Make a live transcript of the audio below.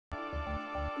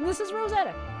And this is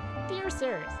Rosetta. Dear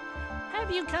sirs,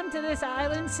 have you come to this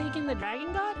island seeking the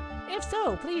dragon god? If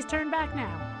so, please turn back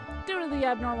now. Due to the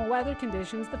abnormal weather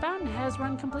conditions, the fountain has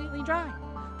run completely dry.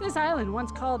 This island,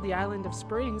 once called the Island of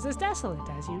Springs, is desolate,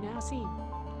 as you now see.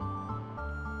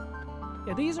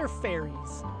 Yeah, these are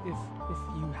fairies, if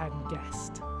you hadn't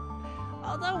guessed.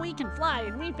 Although we can fly,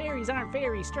 and we fairies aren't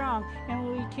very strong, and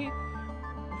we can't...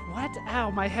 What? Ow,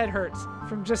 my head hurts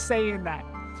from just saying that.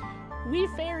 We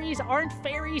fairies aren't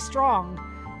very strong,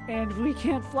 and we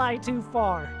can't fly too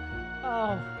far.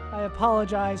 Oh, I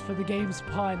apologize for the game's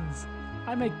puns.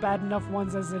 I make bad enough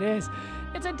ones as it is.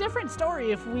 It's a different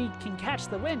story if we can catch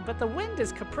the wind, but the wind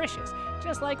is capricious,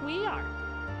 just like we are.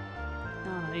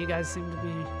 No, you guys seem to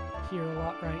be here a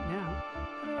lot right now.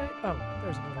 How do I... Oh,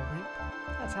 there's a little ramp.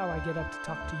 That's how I get up to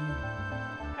talk to you.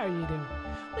 How are you doing?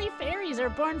 We fairies are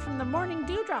born from the morning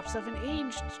dewdrops of an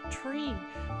aged tree.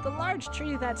 The large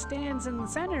tree that stands in the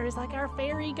center is like our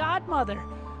fairy godmother.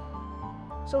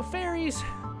 So fairies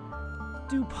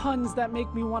do puns that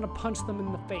make me want to punch them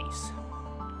in the face.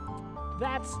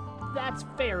 That's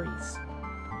fairies.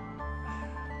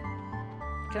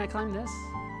 Can I climb this?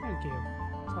 Thank you.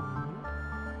 That's all I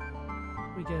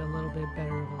wanted. We get a little bit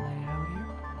better of a layout here.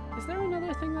 Is there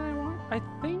another thing that I want? I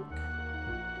think...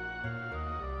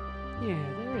 Yeah,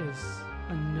 there is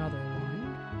another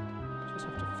one. Just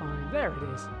have to find... There it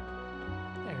is.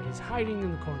 There it is, hiding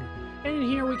in the corner. And in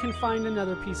here we can find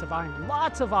another piece of iron.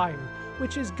 Lots of iron,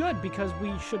 which is good because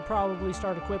we should probably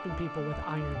start equipping people with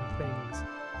iron things.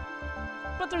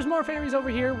 But there's more fairies over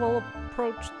here. We'll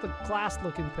approach the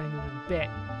glass-looking thing in a bit.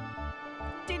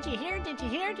 Did you hear? Did you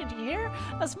hear? Did you hear?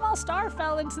 A small star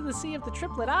fell into the Sea of the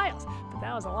Triplet Isles, but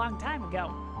that was a long time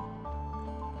ago.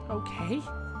 Okay.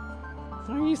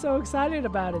 Why are you so excited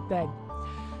about it then?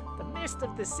 The mist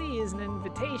of the sea is an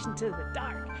invitation to the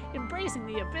dark, embracing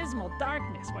the abysmal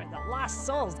darkness where the lost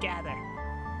souls gather.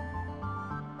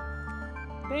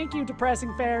 Thank you,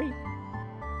 depressing fairy.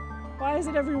 Why is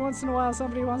it every once in a while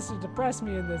somebody wants to depress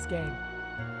me in this game?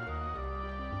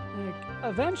 Like,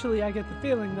 eventually I get the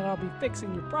feeling that I'll be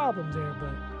fixing your problems here,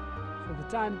 but for the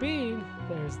time being,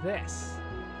 there's this.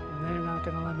 And they're not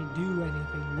going to let me do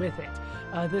anything with it.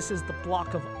 This is the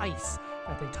block of ice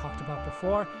that they talked about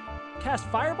before. Cast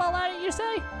fireball at it, you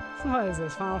say? What is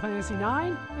this, Final Fantasy IX?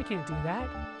 I can't do that.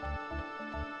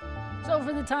 So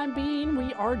for the time being,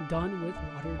 we are done with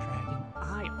Water Dragon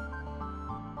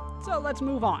Isle. So let's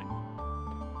move on.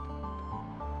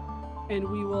 And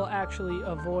we will actually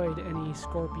avoid any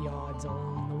Scorpiods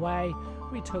along the way.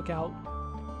 We took out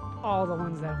all the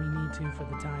ones that we need to for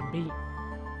the time being.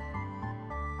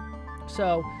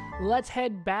 So let's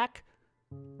head back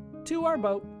to our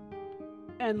boat,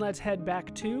 and let's head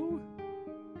back to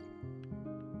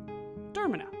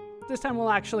Termina. This time we'll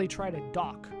actually try to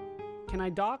dock. Can I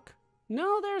dock?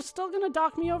 No, they're still gonna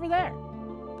dock me over there.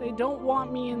 They don't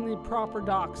want me in the proper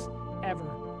docks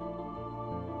ever.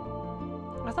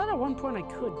 I thought at one point I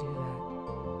could do that.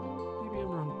 Maybe I'm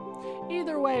wrong.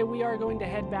 Either way, we are going to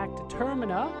head back to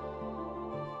Termina,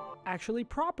 actually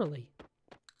properly,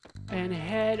 and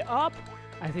head up.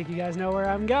 I think you guys know where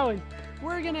I'm going.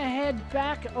 We're gonna head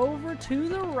back over to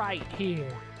the right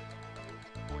here.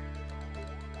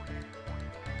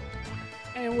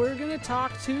 And we're gonna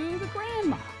talk to the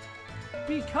grandma,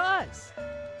 because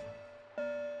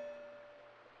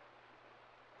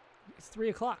it's 3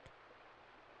 o'clock.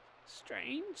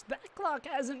 Strange, that clock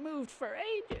hasn't moved for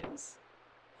ages.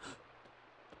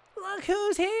 Look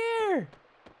who's here!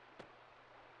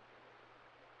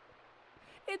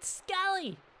 It's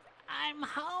Skelly! I'm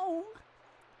home!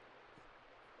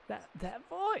 That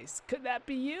voice, could that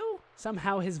be you?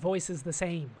 Somehow his voice is the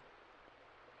same.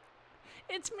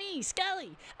 It's me,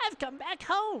 Skelly! I've come back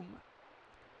home!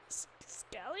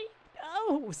 Skelly?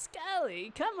 Oh,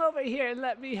 Skelly, come over here and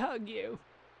let me hug you.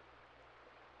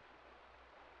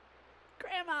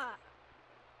 Grandma!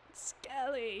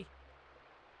 Skelly!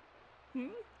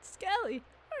 Skelly,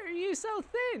 why are you so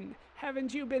thin?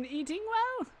 Haven't you been eating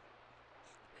well?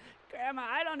 Grandma,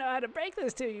 I don't know how to break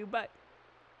this to you, but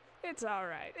it's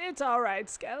alright. It's alright,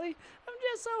 Skelly. I'm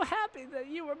just so happy that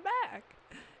you were back.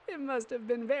 It must have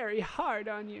been very hard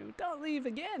on you. Don't leave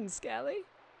again, Skelly.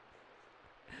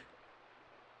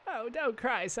 Oh, don't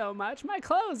cry so much. My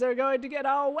clothes are going to get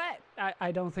all wet.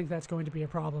 I don't think that's going to be a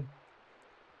problem.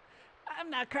 I'm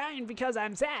not crying because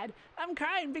I'm sad. I'm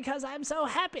crying because I'm so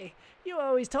happy. You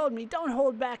always told me don't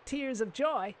hold back tears of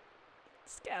joy.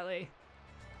 Skelly.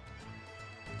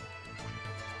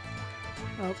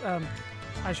 Oh,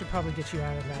 I should probably get you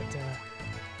out of that,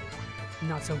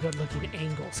 not so good looking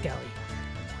angle, Skelly.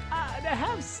 To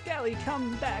have Skelly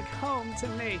come back home to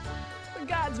me. The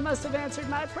gods must have answered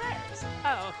my prayers.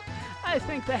 Oh, I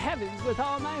thank the heavens with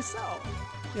all my soul.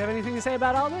 You have anything to say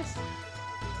about all this?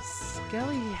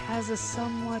 Skelly has a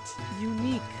somewhat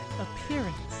unique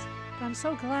appearance. I'm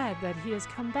so glad that he has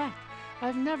come back.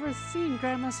 I've never seen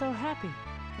Grandma so happy.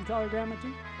 You call her Grandma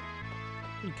too?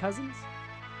 You cousins?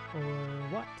 Or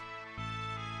what?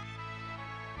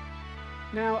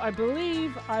 Now, I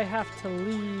believe I have to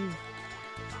leave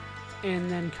and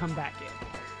then come back in.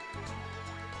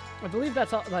 I believe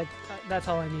that's all, that's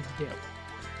all I need to do.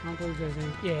 I don't believe there's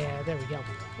any... Yeah, there we go.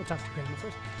 We'll talk to Grandma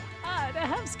first. To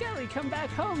have Skelly come back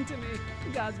home to me.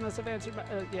 The gods must have answered my...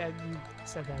 yeah, you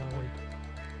said that already.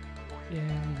 Yeah,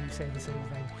 you say the same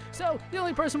thing. So, the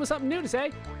only person with something new to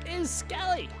say is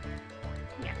Skelly.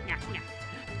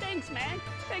 Thanks, man.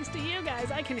 Thanks to you guys,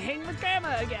 I can hang with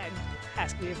Grandma again.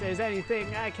 Ask me if there's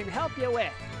anything I can help you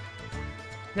with.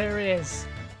 There is.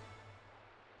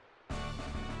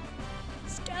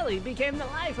 Skelly became the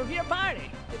life of your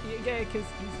party. Because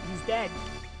he's dead.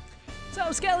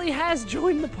 So Skelly has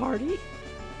joined the party.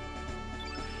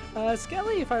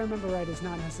 Skelly, if I remember right, is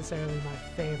not necessarily my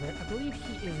favorite. I believe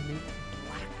he is maybe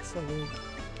black, so we'll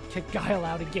kick Guile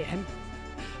out again.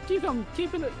 Keep on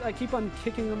kicking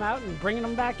him out and bringing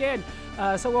him back in.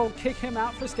 So we'll kick him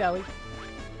out for Skelly.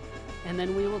 And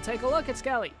then we will take a look at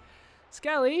Skelly.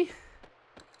 Skelly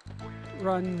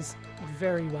runs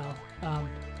very well.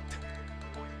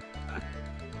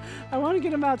 I want to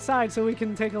get him outside so we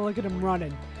can take a look at him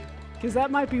running. Because that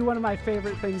might be one of my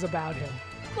favorite things about him.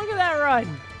 Look at that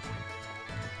run!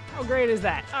 How great is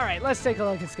that? Alright, let's take a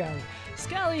look at Skelly.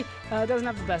 Skelly doesn't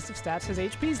have the best of stats. His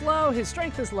HP's low, his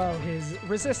strength is low, his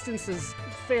resistance is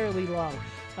fairly low,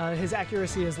 his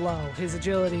accuracy is low, his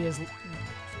agility is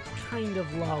kind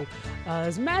of low.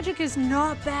 His magic is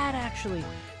not bad, actually,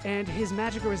 and his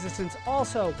magic resistance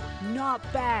also not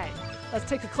bad. Let's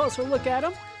take a closer look at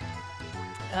him.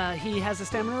 He has a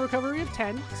stamina recovery of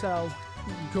 10, so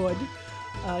good.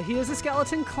 He is a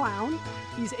skeleton clown.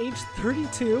 He's age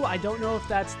 32. I don't know if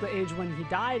that's the age when he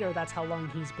died or that's how long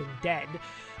he's been dead.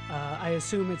 I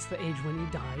assume it's the age when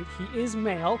he died. He is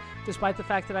male, despite the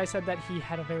fact that I said that he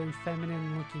had a very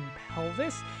feminine-looking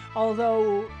pelvis.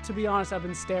 Although, to be honest, I've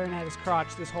been staring at his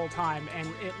crotch this whole time, and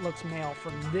it looks male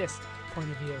from this point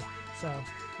of view. So,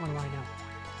 what do I know?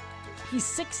 He's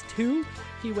 6'2",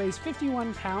 he weighs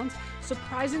 51 pounds.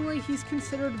 Surprisingly, he's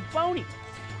considered bony,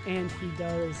 and he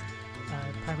does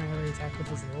primarily attack with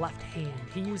his left hand.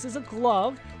 He uses a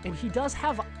glove, and he does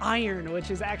have iron,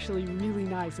 which is actually really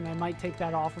nice, and I might take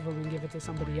that off of him and give it to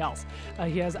somebody else.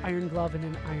 He has iron glove and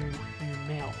an iron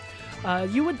mail.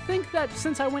 You would think that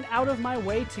since I went out of my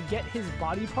way to get his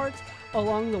body parts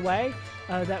along the way,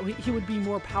 that he would be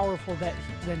more powerful than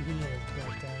he is,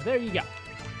 but there you go.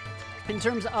 In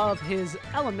terms of his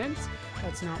elements,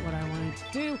 that's not what I wanted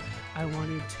to do. I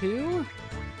wanted to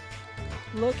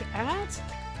look at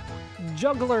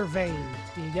Juggler Vein.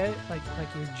 Do you get it? Like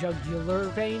your jugular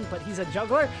vein, but he's a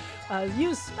juggler.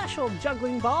 Use special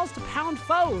juggling balls to pound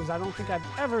foes. I don't think I've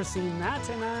ever seen that,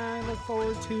 and I look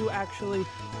forward to actually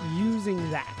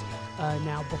using that.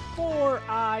 Now, before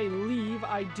I leave,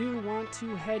 I do want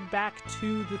to head back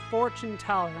to the fortune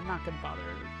teller. I'm not going to bother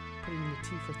putting the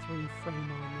T for 3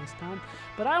 frame on this time,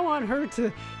 but I want her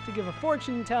to give a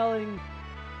fortune telling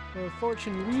or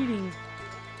fortune reading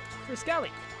for Skelly.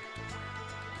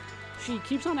 She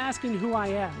keeps on asking who I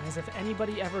am, as if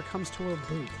anybody ever comes to her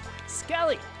booth.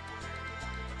 Skelly,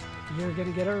 you're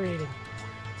gonna get a reading.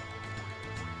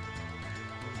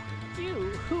 You,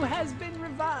 who has been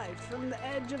revived from the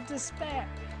edge of despair,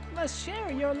 must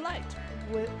share your light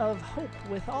of hope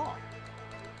with all.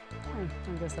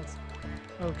 I guess that's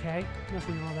okay.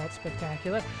 Nothing all that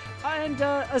spectacular. And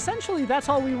essentially, that's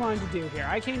all we wanted to do here.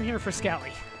 I came here for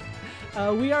Skelly.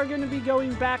 We are going to be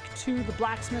going back to the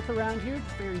blacksmith around here.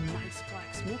 Very nice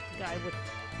blacksmith, the guy with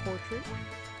the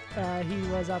portrait.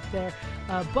 He was up there.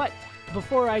 But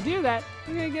before I do that,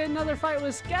 I'm going to get another fight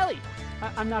with Skelly.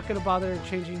 I'm not going to bother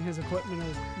changing his equipment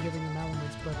or giving him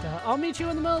elements, but I'll meet you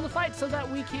in the middle of the fight so that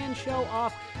we can show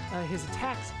off his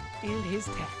attacks and his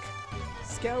tech.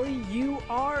 Skelly, you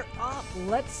are up.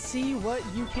 Let's see what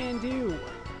you can do.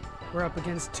 We're up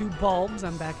against 2 bulbs.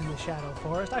 I'm back in the Shadow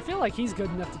Forest. I feel like he's good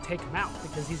enough to take him out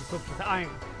because he's equipped with iron.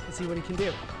 Let's see what he can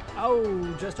do.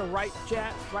 Oh, just a right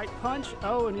punch.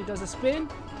 Oh, and he does a spin.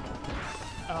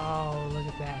 Oh, look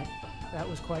at that. That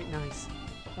was quite nice.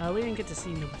 We didn't get to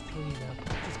see number 3,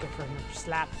 though. Just go for another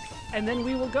slap. And then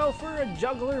we will go for a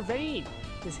Juggler Vein.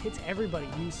 This hits everybody.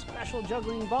 Use special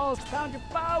juggling balls to pound your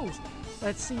foes.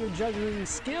 Let's see your juggling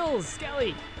skills,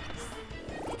 Skelly.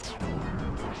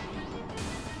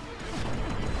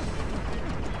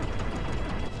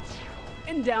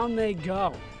 and down they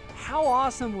go. How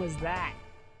awesome was that?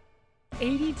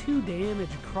 82 damage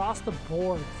across the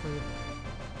board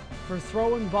for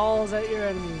throwing balls at your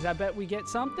enemies. I bet we get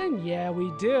something? Yeah, we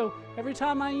do. Every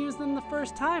time I use them the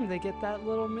first time, they get that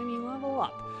little mini level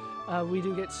up. We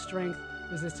do get strength,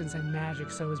 resistance, and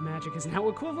magic, so his magic is now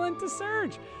equivalent to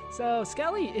Surge. So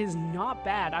Skelly is not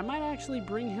bad. I might actually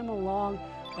bring him along.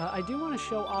 I do want to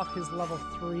show off his level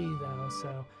 3 though,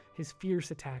 so his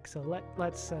fierce attack. So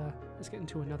let's get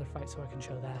into another fight so I can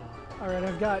show that off. All right,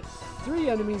 I've got 3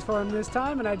 enemies for him this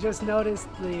time, and I just noticed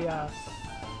the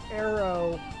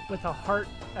arrow with a heart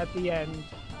at the end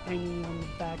hanging on the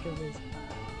back of his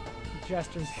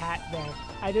jester's hat there.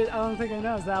 I don't think I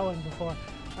noticed that one before.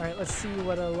 All right, let's see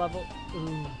what a level.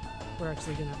 Ooh, we're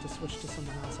actually gonna have to switch to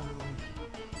someone else, aren't we?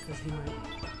 Because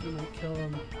he might kill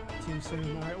him too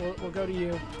soon. All right, we'll go to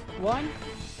you. 1.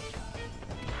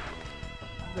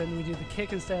 Then we do the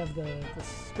kick instead of the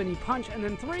spinny punch, and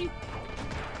then 3.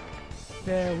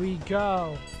 There we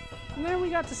go. And then we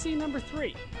got to see number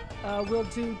 3. We'll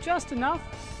do just enough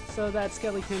so that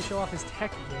Skelly can show off his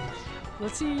tech gauge.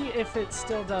 Let's see if it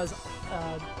still does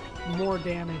more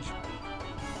damage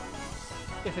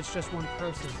if it's just one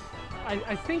person.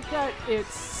 I think that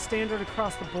it's standard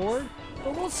across the board,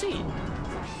 but we'll see.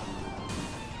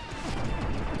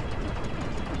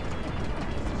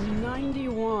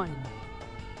 91.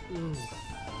 Ooh.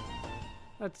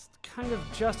 That's kind of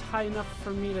just high enough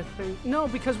for me to think. No,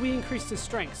 because we increased his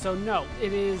strength. So no,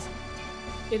 it is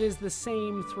the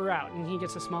same throughout, and he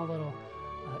gets a small little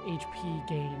HP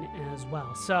gain as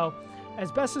well. So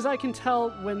as best as I can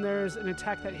tell, when there's an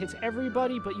attack that hits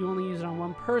everybody, but you only use it on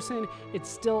one person, it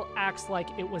still acts like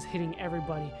it was hitting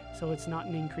everybody, so it's not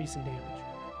an increase in damage.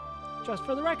 Just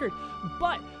for the record.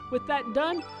 But with that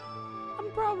done,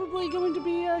 I'm probably going to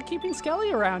be keeping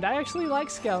Skelly around. I actually like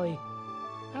Skelly.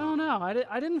 I don't know.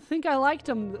 I didn't think I liked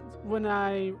him when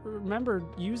I remembered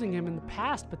using him in the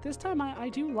past, but this time I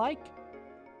do like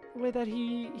the way that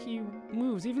he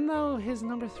moves, even though his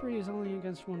number 3 is only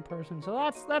against one person. So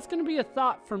that's going to be a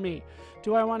thought for me.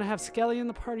 Do I want to have Skelly in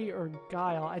the party or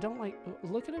Guile? I don't like...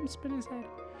 Look at him spin his head.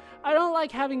 I don't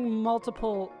like having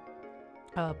multiple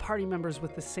party members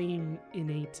with the same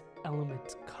innate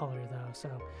element color, though. So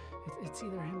it's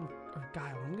either him or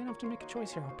Guile. I'm going to have to make a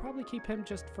choice here. I'll probably keep him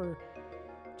just for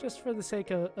the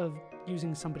sake of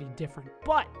using somebody different.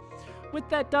 But with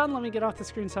that done, let me get off the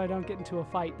screen so I don't get into a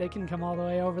fight. They can come all the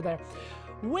way over there.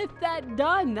 With that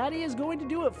done, that is going to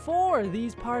do it for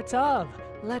these parts of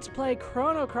Let's Play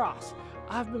Chrono Cross.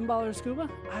 I've been Baller Scuba.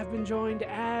 I've been joined,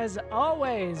 as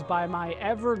always, by my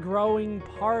ever-growing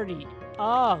party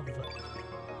of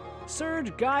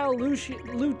Surge, Guile,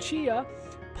 Lucia,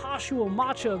 Pashua,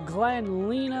 Macha, Glenn,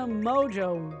 Lena,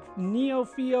 Mojo,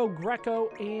 Neofio, Greco,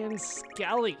 and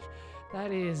Skelly.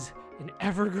 That is an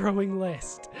ever-growing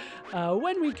list.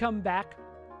 When we come back,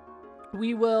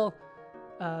 we will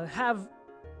have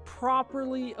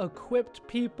properly equipped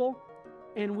people,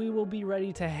 and we will be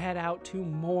ready to head out to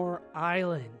more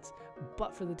islands.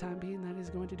 But for the time being, that is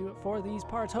going to do it for these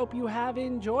parts. Hope you have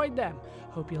enjoyed them.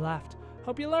 Hope you laughed.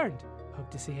 Hope you learned. Hope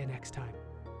to see you next time.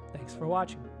 Thanks for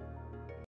watching.